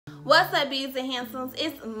What's up, beauties and handsomes?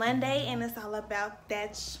 It's Monday and it's all about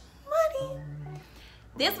that money.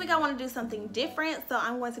 This week I want to do something different, so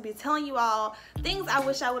I'm going to be telling you all things I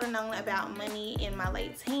wish I would have known about money in my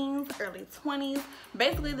late teens, early 20s,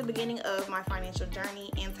 basically the beginning of my financial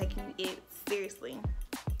journey and taking it seriously.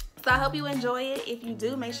 So I hope you enjoy it. If you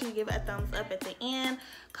do, make sure you give it a thumbs up at the end.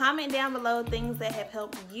 Comment down below things that have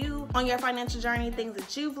helped you on your financial journey, things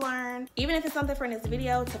that you've learned, even if it's something from this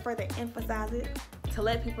video to further emphasize it, to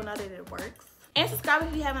let people know that it works. And subscribe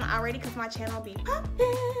if you haven't already, because my channel be popping.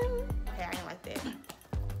 Okay, I ain't like that.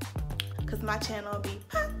 Because my channel be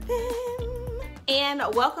popping. And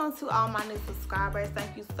welcome to all my new subscribers.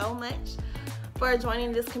 Thank you so much for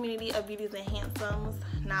joining this community of beauties and handsomes,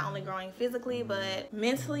 not only growing physically but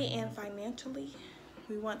mentally and financially.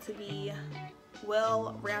 We want to be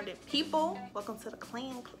well-rounded people. Welcome to the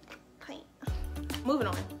clan. Moving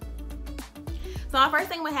on. So our first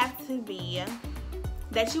thing would have to be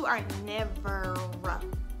that you are never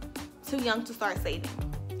too young to start saving,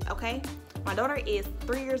 okay? My daughter is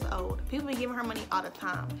 3 years old. People be giving her money all the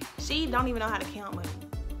time. She don't even know how to count money,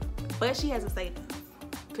 but she has a savings.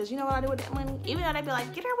 Cause you know what I do with that money? Even though they be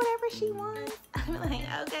like, get her whatever she wants, I be like,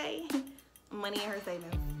 okay. Money in her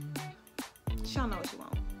savings. She don't know what she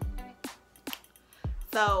wants.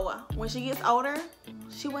 So when she gets older,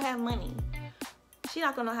 she will have money. She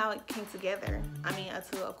not gonna know how it came together. I mean,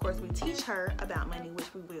 until of course we teach her about money,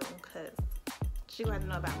 which we will, cause she gonna have to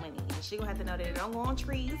know about money. And she gonna have to know that it don't go on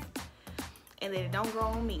trees and that it don't grow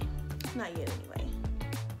on me. Not yet anyway.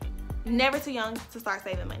 Never too young to start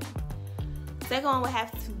saving money. Second one would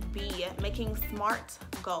have to be making smart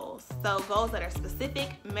goals. So goals that are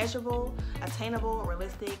specific, measurable, attainable,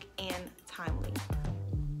 realistic, and timely.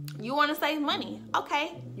 You want to save money.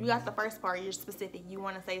 Okay, you got the first part, you're specific. You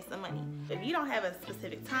want to save some money. If you don't have a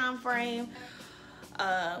specific time frame,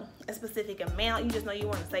 a specific amount, you just know you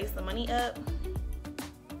want to save some money up,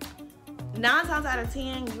 9 times out of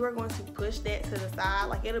 10, you are going to push that to the side.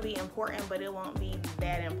 Like, it'll be important, but it won't be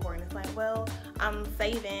that important. It's like, well, I'm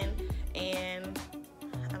saving and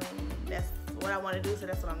I mean, that's what I want to do, so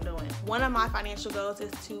that's what I'm doing. One of my financial goals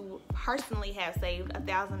is to personally have saved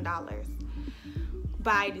 $1,000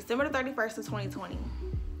 by December the 31st of 2020.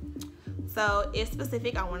 So it's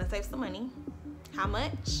specific. I want to save some money. How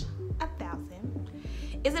much?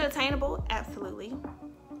 $1,000. Is it attainable? Absolutely.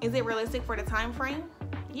 Is it realistic for the time frame?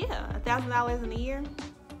 Yeah, $1,000 in a year,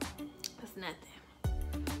 that's nothing.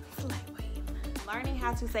 It's lightweight. Learning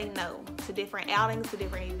how to say no to different outings, to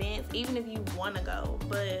different events, even if you want to go,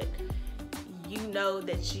 but you know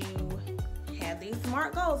that you have these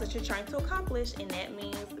smart goals that you're trying to accomplish, and that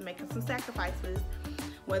means making some sacrifices,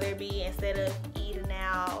 whether it be instead of eating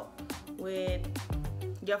out with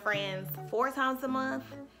your friends 4 times a month,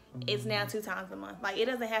 it's now 2 times a month. Like, it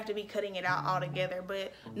doesn't have to be cutting it out altogether,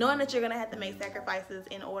 but knowing that you're gonna have to make sacrifices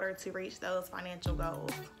in order to reach those financial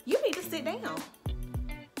goals. You need to sit down.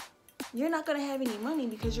 You're not gonna have any money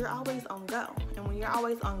because you're always on go. And when you're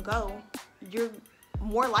always on go, you're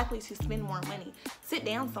more likely to spend more money. Sit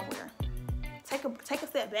down somewhere. Take a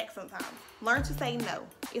step back sometimes. Learn to say no.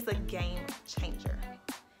 It's a game changer.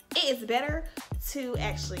 It is better to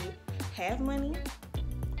actually have money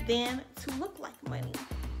than to look like money.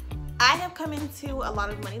 I have come into a lot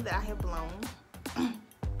of money that I have blown,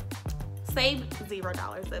 saved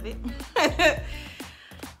 $0 of it,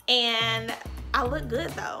 and I look good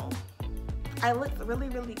though. I look really,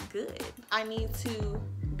 really good. I need to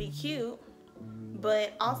be cute,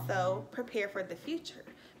 but also prepare for the future.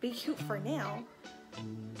 Be cute for now,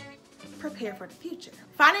 prepare for the future.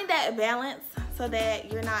 Finding that balance so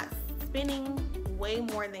that you're not spending way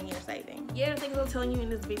more than you're saving. Yeah, the things I'm telling you in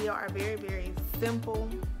this video are very, very simple,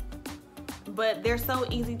 but they're so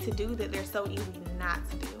easy to do that they're so easy not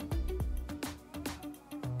to do.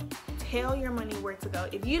 Tell your money where to go.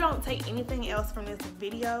 If you don't take anything else from this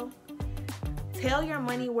video, tell your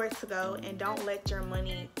money where to go and don't let your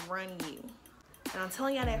money run you. And I'm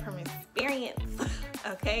telling y'all that from experience,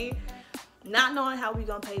 okay? Not knowing how we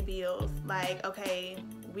gonna pay bills. Like, okay,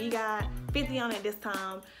 we got 50 on it this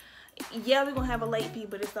time. Yeah, we're gonna have a late fee,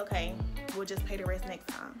 but it's okay. We'll just pay the rest next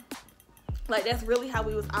time. Like, that's really how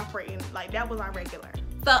we was operating. Like, that was our regular.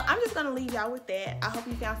 So I'm just gonna leave y'all with that. I hope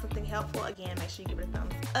you found something helpful. Again, make sure you give it a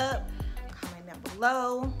thumbs up, comment down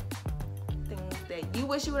below things that you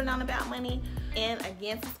wish you would have known about money, and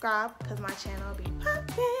again, subscribe, because my channel will be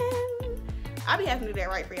popping. I'll be having to do that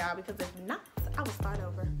right for y'all, because if not, I will start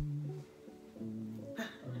over.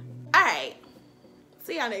 All right,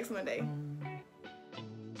 see y'all next Monday.